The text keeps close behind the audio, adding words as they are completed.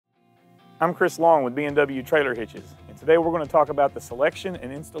I'm Chris Long with B&W Trailer Hitches, and today we're going to talk about the selection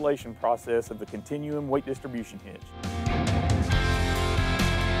and installation process of the Continuum weight distribution hitch.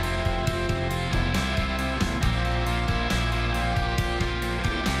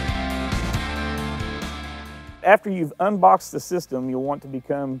 After you've unboxed the system, you'll want to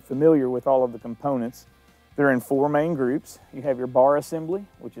become familiar with all of the components. They're in four main groups. You have your bar assembly,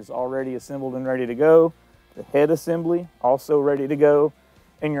 which is already assembled and ready to go, the head assembly, also ready to go,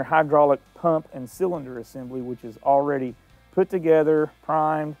 and your hydraulic pump and cylinder assembly, which is already put together,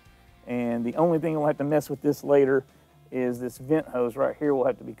 primed, and the only thing we'll have to mess with this later is this vent hose right here will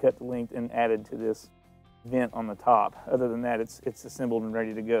have to be cut to length and added to this vent on the top. Other than that, it's assembled and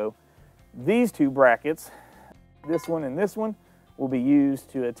ready to go. These two brackets, this one and this one, will be used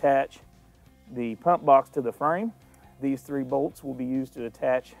to attach the pump box to the frame. These three bolts will be used to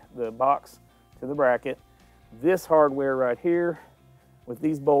attach the box to the bracket. This hardware right here with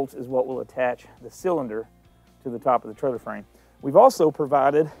these bolts is what will attach the cylinder to the top of the trailer frame. We've also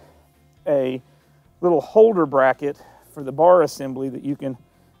provided a little holder bracket for the bar assembly that you can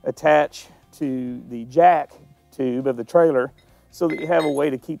attach to the jack tube of the trailer so that you have a way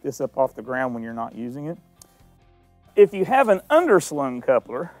to keep this up off the ground when you're not using it. If you have an underslung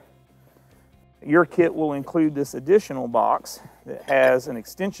coupler, your kit will include this additional box that has an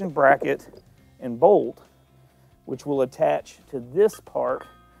extension bracket and bolt which will attach to this part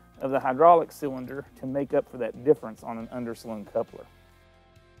of the hydraulic cylinder to make up for that difference on an underslung coupler.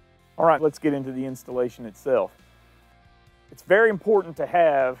 All right, let's get into the installation itself. It's very important to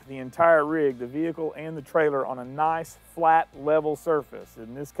have the entire rig, the vehicle and the trailer, on a nice, flat, level surface.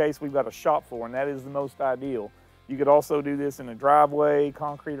 In this case, we've got a shop floor, and that is the most ideal. You could also do this in a driveway,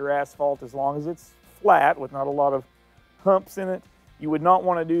 concrete or asphalt, as long as it's flat with not a lot of humps in it. You would not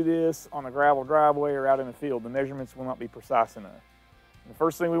want to do this on a gravel driveway or out in the field. The measurements will not be precise enough. The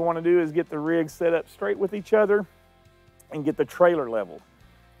first thing we want to do is get the rig set up straight with each other and get the trailer leveled.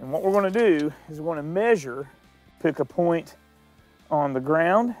 And what we're going to do is we're going to measure, pick a point on the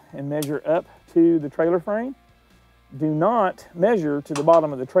ground and measure up to the trailer frame. Do not measure to the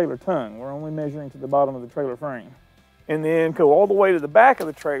bottom of the trailer tongue. We're only measuring to the bottom of the trailer frame. And then go all the way to the back of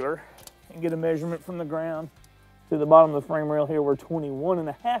the trailer and get a measurement from the ground to the bottom of the frame rail here. We're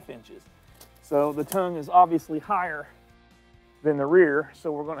 21.5 inches. So the tongue is obviously higher than the rear,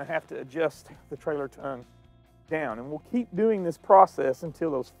 so we're going to have to adjust the trailer tongue down. And we'll keep doing this process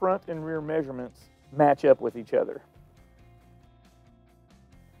until those front and rear measurements match up with each other.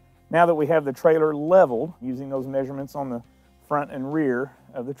 Now that we have the trailer leveled, using those measurements on the front and rear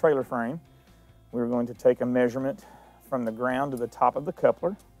of the trailer frame, we're going to take a measurement from the ground to the top of the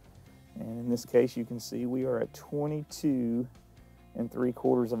coupler. And in this case, you can see we are at 22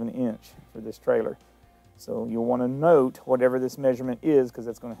 3/4 of an inch for this trailer. So you'll want to note whatever this measurement is, because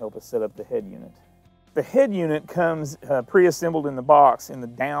that's going to help us set up the head unit. The head unit comes pre-assembled in the box in the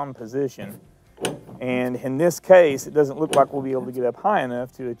down position. And in this case, it doesn't look like we'll be able to get up high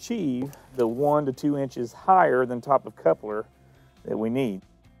enough to achieve the 1 to 2 inches higher than top of coupler that we need.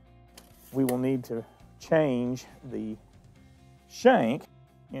 We will need to change the shank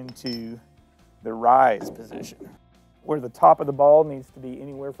into the rise position, where the top of the ball needs to be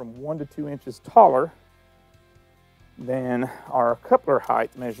anywhere from 1 to 2 inches taller than our coupler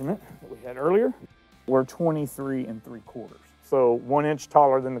height measurement that we had earlier. We're 23 3/4, so 1 inch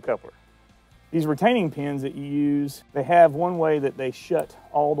taller than the coupler. These retaining pins that you use, they have one way that they shut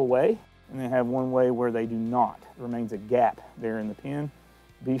all the way, and they have one way where they do not. There remains a gap there in the pin.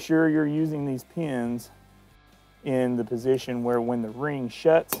 Be sure you're using these pins in the position where when the ring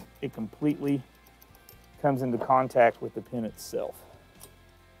shuts, it completely comes into contact with the pin itself.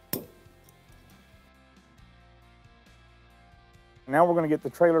 Now we're going to get the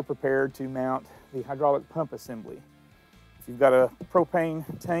trailer prepared to mount the hydraulic pump assembly. If you've got a propane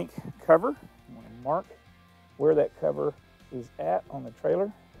tank cover, you want to mark where that cover is at on the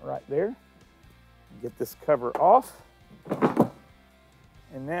trailer, right there. Get this cover off.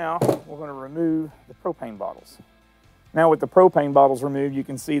 And now we're going to remove the propane bottles. Now with the propane bottles removed, you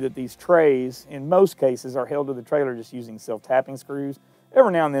can see that these trays, in most cases, are held to the trailer just using self-tapping screws.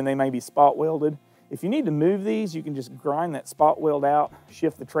 Every now and then they may be spot welded. If you need to move these, you can just grind that spot weld out,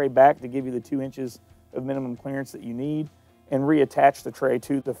 shift the tray back to give you the 2 inches of minimum clearance that you need, and reattach the tray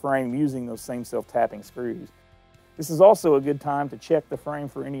to the frame using those same self-tapping screws. This is also a good time to check the frame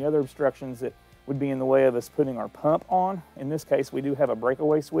for any other obstructions that would be in the way of us putting our pump on. In this case, we do have a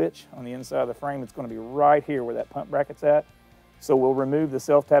breakaway switch on the inside of the frame. It's going to be right here where that pump bracket's at. So we'll remove the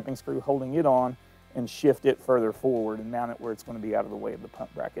self-tapping screw holding it on and shift it further forward and mount it where it's going to be out of the way of the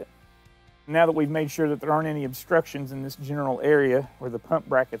pump bracket. Now that we've made sure that there aren't any obstructions in this general area where the pump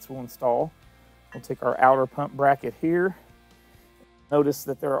brackets will install, we'll take our outer pump bracket here. Notice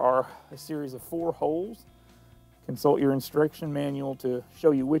that there are a series of 4 holes. Consult your instruction manual to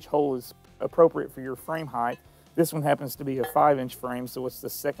show you which hole is appropriate for your frame height. This one happens to be a 5-inch frame, so it's the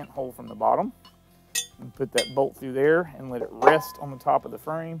second hole from the bottom. And put that bolt through there and let it rest on the top of the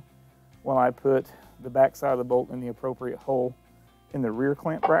frame while I put the back side of the bolt in the appropriate hole in the rear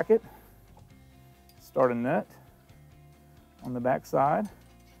clamp bracket. Start a nut on the back side.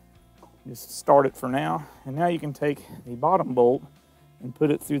 Just start it for now. And now you can take the bottom bolt and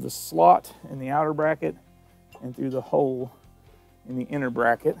put it through the slot in the outer bracket and through the hole in the inner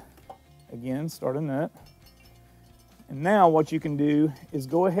bracket. Again, start a nut. And now what you can do is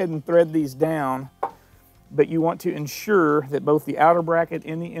go ahead and thread these down, but you want to ensure that both the outer bracket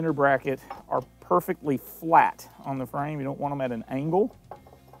and the inner bracket are perfectly flat on the frame. You don't want them at an angle.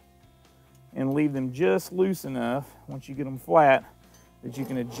 And leave them just loose enough once you get them flat that you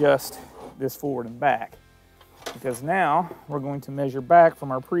can adjust this forward and back. Because now we're going to measure back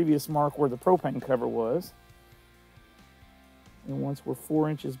from our previous mark where the propane cover was. And once we're 4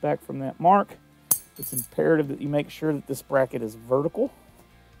 inches back from that mark, it's imperative that you make sure that this bracket is vertical,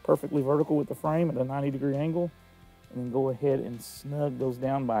 perfectly vertical with the frame at a 90-degree angle. And then go ahead and snug those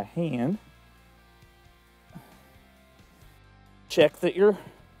down by hand. Check that you're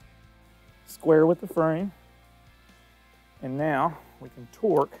square with the frame. And now we can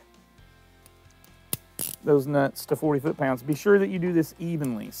torque those nuts to 40 foot-pounds. Be sure that you do this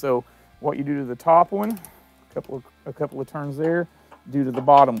evenly. So what you do to the top one, a couple of turns there, do to the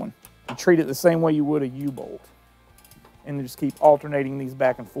bottom one. You treat it the same way you would a U-bolt. And just keep alternating these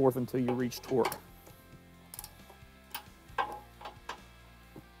back and forth until you reach torque.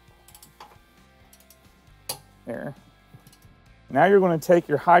 There. Now you're going to take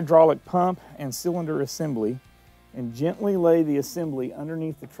your hydraulic pump and cylinder assembly and gently lay the assembly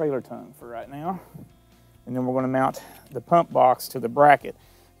underneath the trailer tongue for right now. And then we're going to mount the pump box to the bracket.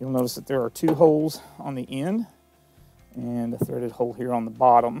 You'll notice that there are 2 holes on the end and a threaded hole here on the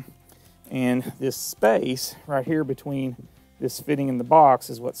bottom. And this space right here between this fitting in the box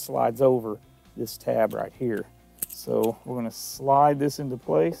is what slides over this tab right here. So we're going to slide this into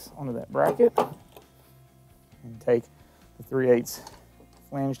place onto that bracket and take the 3/8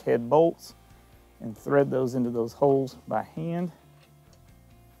 flanged head bolts and thread those into those holes by hand.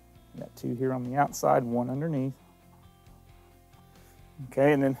 Got 2 here on the outside, 1 underneath.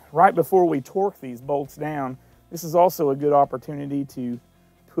 Okay, and then right before we torque these bolts down, this is also a good opportunity to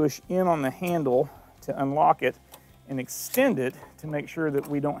push in on the handle to unlock it and extend it to make sure that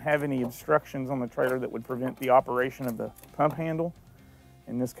we don't have any obstructions on the trailer that would prevent the operation of the pump handle.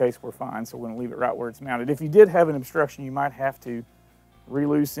 In this case, we're fine, so we're going to leave it right where it's mounted. If you did have an obstruction, you might have to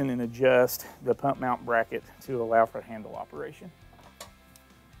re-loosen and adjust the pump mount bracket to allow for handle operation.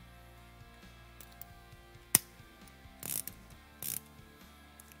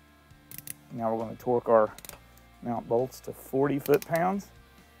 Now we're going to torque our mount bolts to 40 foot-pounds.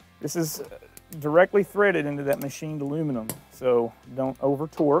 This is directly threaded into that machined aluminum, so don't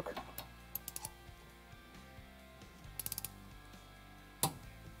over-torque.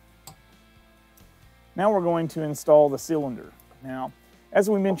 Now we're going to install the cylinder. Now, as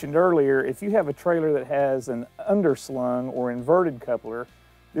we mentioned earlier, if you have a trailer that has an underslung or inverted coupler,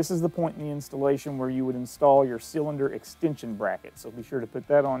 this is the point in the installation where you would install your cylinder extension bracket. So be sure to put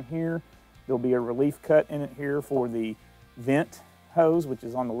that on here. There'll be a relief cut in it here for the vent hose, which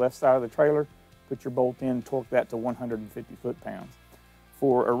is on the left side of the trailer. Put your bolt in, torque that to 150 foot-pounds.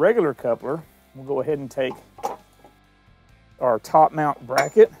 For a regular coupler, we'll go ahead and take our top mount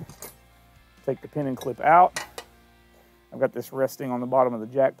bracket, take the pin and clip out. I've got this resting on the bottom of the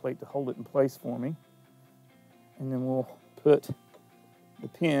jack plate to hold it in place for me. And then we'll put the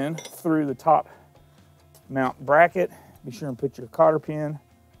pin through the top mount bracket. Be sure and put your cotter pin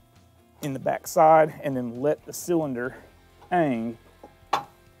in the back side and then let the cylinder hang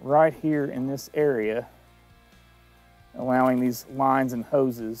right here in this area, allowing these lines and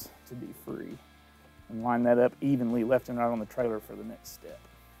hoses to be free. And line that up evenly left and right on the trailer for the next step.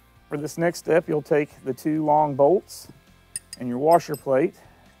 For this next step, you'll take the 2 long bolts and your washer plate,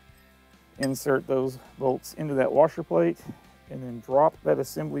 insert those bolts into that washer plate, and then drop that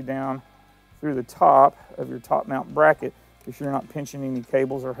assembly down through the top of your top mount bracket. Be sure you're not pinching any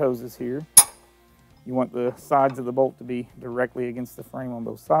cables or hoses here. You want the sides of the bolt to be directly against the frame on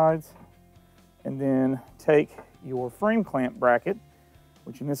both sides. And then take your frame clamp bracket,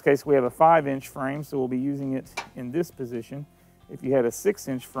 which in this case we have a 5-inch frame, so we'll be using it in this position. If you had a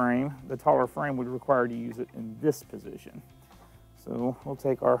 6-inch frame, the taller frame would require you to use it in this position. So we'll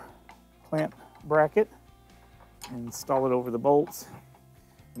take our clamp bracket and install it over the bolts,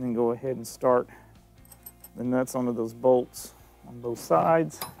 and then go ahead and start the nuts onto those bolts on both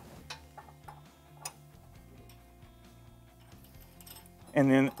sides.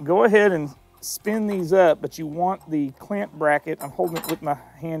 And then go ahead and spin these up, but you want the clamp bracket, I'm holding it with my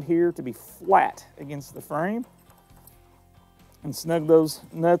hand here, to be flat against the frame. And snug those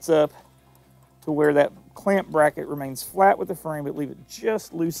nuts up to where that clamp bracket remains flat with the frame, but leave it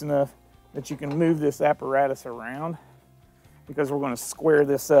just loose enough that you can move this apparatus around, because we're going to square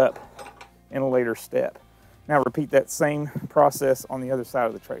this up in a later step. Now repeat that same process on the other side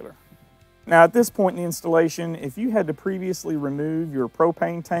of the trailer. Now at this point in the installation, if you had to previously remove your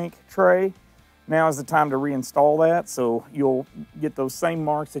propane tank tray, now is the time to reinstall that, so you'll get those same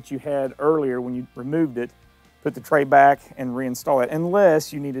marks that you had earlier when you removed it. Put the tray back and reinstall it,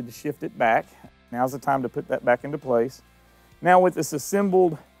 unless you needed to shift it back. Now's the time to put that back into place. Now with this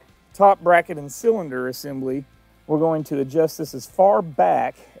assembled top bracket and cylinder assembly, we're going to adjust this as far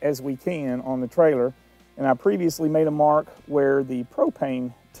back as we can on the trailer. And I previously made a mark where the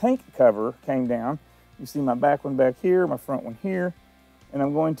propane tank cover came down. You see my back one back here, my front one here. And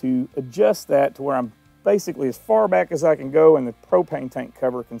I'm going to adjust that to where I'm basically as far back as I can go, and the propane tank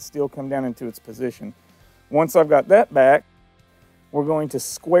cover can still come down into its position. Once I've got that back, we're going to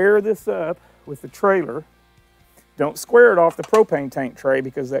square this up with the trailer. Don't square it off the propane tank tray,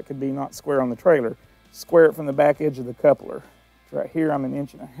 because that could be not square on the trailer. Square it from the back edge of the coupler. Right here I'm 1.5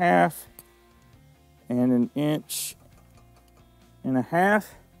 inches and 1.5 inches.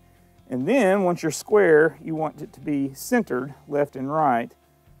 And then once you're square, you want it to be centered left and right.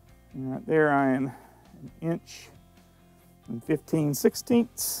 And right there I am 1 15/16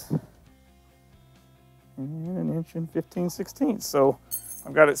 inches. And 1 15/16 inches. So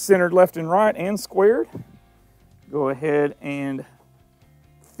I've got it centered left and right and squared. Go ahead and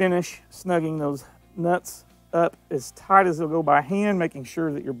finish snugging those nuts up as tight as they'll go by hand, making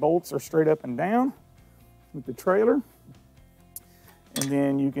sure that your bolts are straight up and down with the trailer. And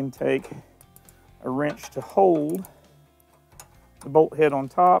then you can take a wrench to hold the bolt head on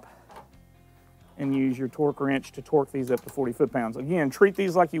top and use your torque wrench to torque these up to 40 foot-pounds. Again, treat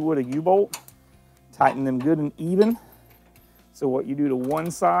these like you would a U-bolt. Tighten them good and even. So what you do to one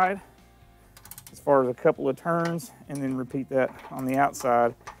side, as far as a couple of turns, and then repeat that on the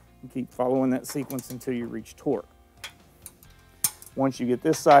outside, and keep following that sequence until you reach torque. Once you get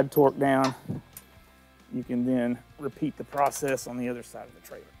this side torqued down, you can then repeat the process on the other side of the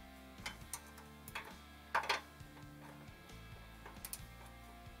trailer.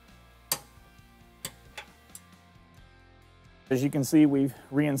 As you can see, we've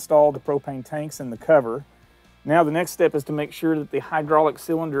reinstalled the propane tanks and the cover. Now the next step is to make sure that the hydraulic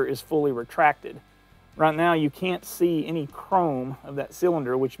cylinder is fully retracted. Right now you can't see any chrome of that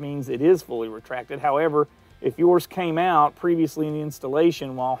cylinder, which means it is fully retracted. However, if yours came out previously in the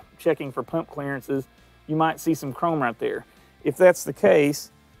installation while checking for pump clearances, you might see some chrome right there. If that's the case,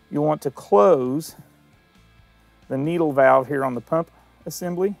 you want to close the needle valve here on the pump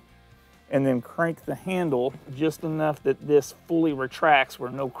assembly, and then crank the handle just enough that this fully retracts where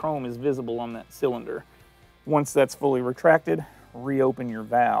no chrome is visible on that cylinder. Once that's fully retracted, reopen your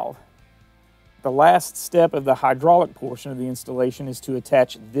valve. The last step of the hydraulic portion of the installation is to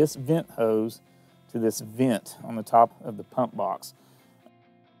attach this vent hose to this vent on the top of the pump box.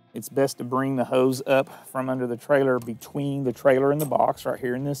 It's best to bring the hose up from under the trailer, between the trailer and the box, right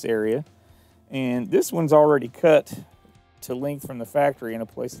here in this area. And this one's already cut to length from the factory in a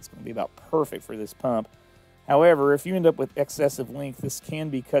place that's going to be about perfect for this pump. However, if you end up with excessive length, this can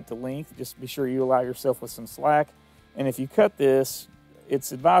be cut to length. Just be sure you allow yourself with some slack. And if you cut this,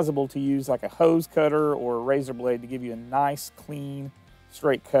 it's advisable to use like a hose cutter or a razor blade to give you a nice, clean,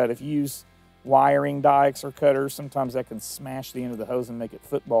 straight cut. If you use wiring dikes or cutters, sometimes that can smash the end of the hose and make it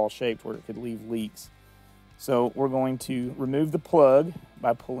football shaped where it could leave leaks. So we're going to remove the plug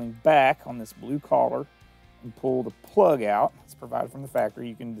by pulling back on this blue collar and pull the plug out. It's provided from the factory.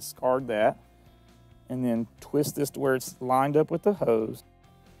 You can discard that and then twist this to where it's lined up with the hose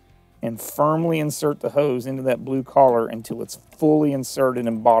and firmly insert the hose into that blue collar until it's fully inserted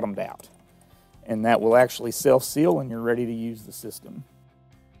and bottomed out. And that will actually self-seal and you're ready to use the system.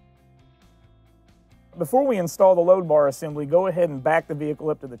 Before we install the load bar assembly, go ahead and back the vehicle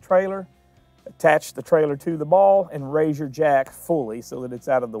up to the trailer, attach the trailer to the ball, and raise your jack fully so that it's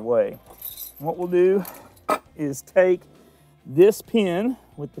out of the way. And what we'll do is take this pin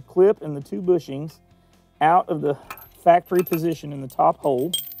with the clip and the 2 bushings out of the factory position in the top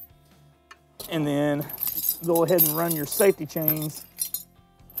hole, and then go ahead and run your safety chains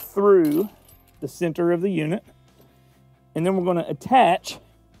through the center of the unit. And then we're going to attach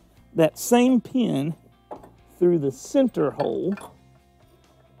that same pin through the center hole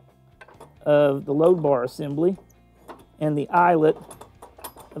of the load bar assembly and the eyelet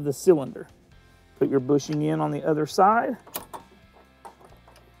of the cylinder. Put your bushing in on the other side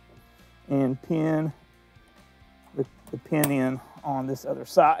and pin the pin in on this other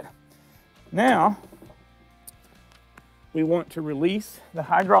side. Now, we want to release the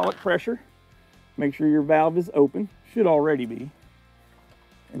hydraulic pressure. Make sure your valve is open, should already be.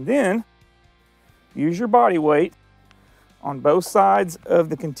 And then, use your body weight on both sides of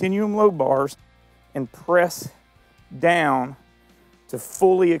the Continuum load bars and press down to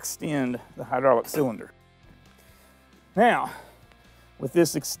fully extend the hydraulic cylinder. Now, with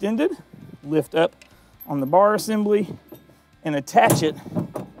this extended, lift up on the bar assembly and attach it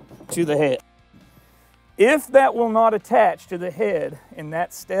to the head. If that will not attach to the head in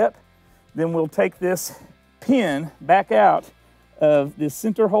that step, then we'll take this pin back out of this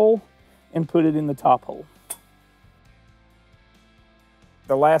center hole and put it in the top hole.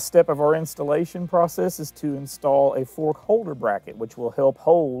 The last step of our installation process is to install a fork holder bracket, which will help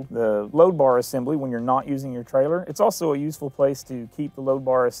hold the load bar assembly when you're not using your trailer. It's also a useful place to keep the load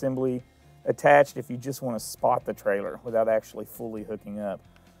bar assembly attached if you just want to spot the trailer without actually fully hooking up.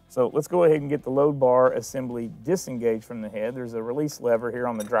 So let's go ahead and get the load bar assembly disengaged from the head. There's a release lever here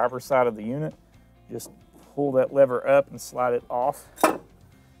on the driver's side of the unit. Just pull that lever up and slide it off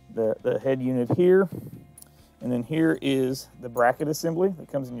the head unit here. And then here is the bracket assembly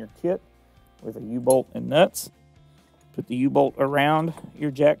that comes in your kit with a U-bolt and nuts. Put the U-bolt around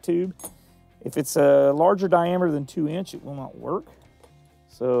your jack tube. If it's a larger diameter than 2 inch, it will not work.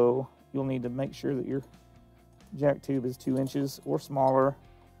 So you'll need to make sure that your jack tube is 2 inches or smaller.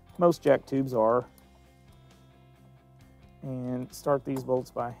 Most jack tubes are. And start these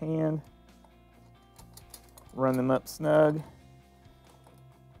bolts by hand. Run them up snug.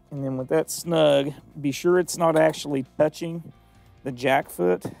 And then with that snug, be sure it's not actually touching the jack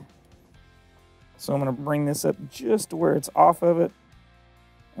foot. So I'm going to bring this up just to where it's off of it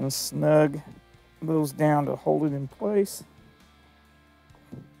and snug those down to hold it in place.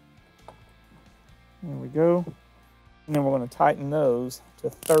 There we go. And then we're going to tighten those to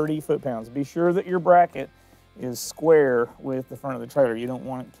 30 foot-pounds. Be sure that your bracket is square with the front of the trailer. You don't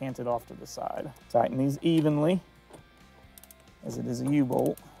want it canted off to the side. Tighten these evenly, as it is a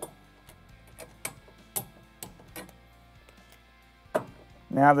U-bolt.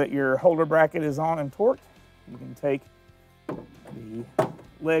 Now that your holder bracket is on and torqued, you can take the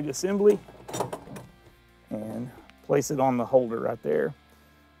leg assembly and place it on the holder right there.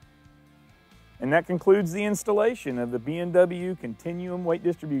 And that concludes the installation of the B&W Continuum weight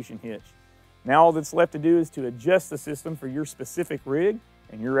distribution hitch. Now all that's left to do is to adjust the system for your specific rig,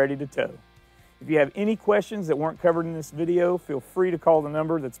 and you're ready to tow. If you have any questions that weren't covered in this video, feel free to call the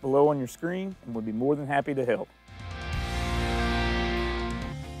number that's below on your screen, and we'll be more than happy to help.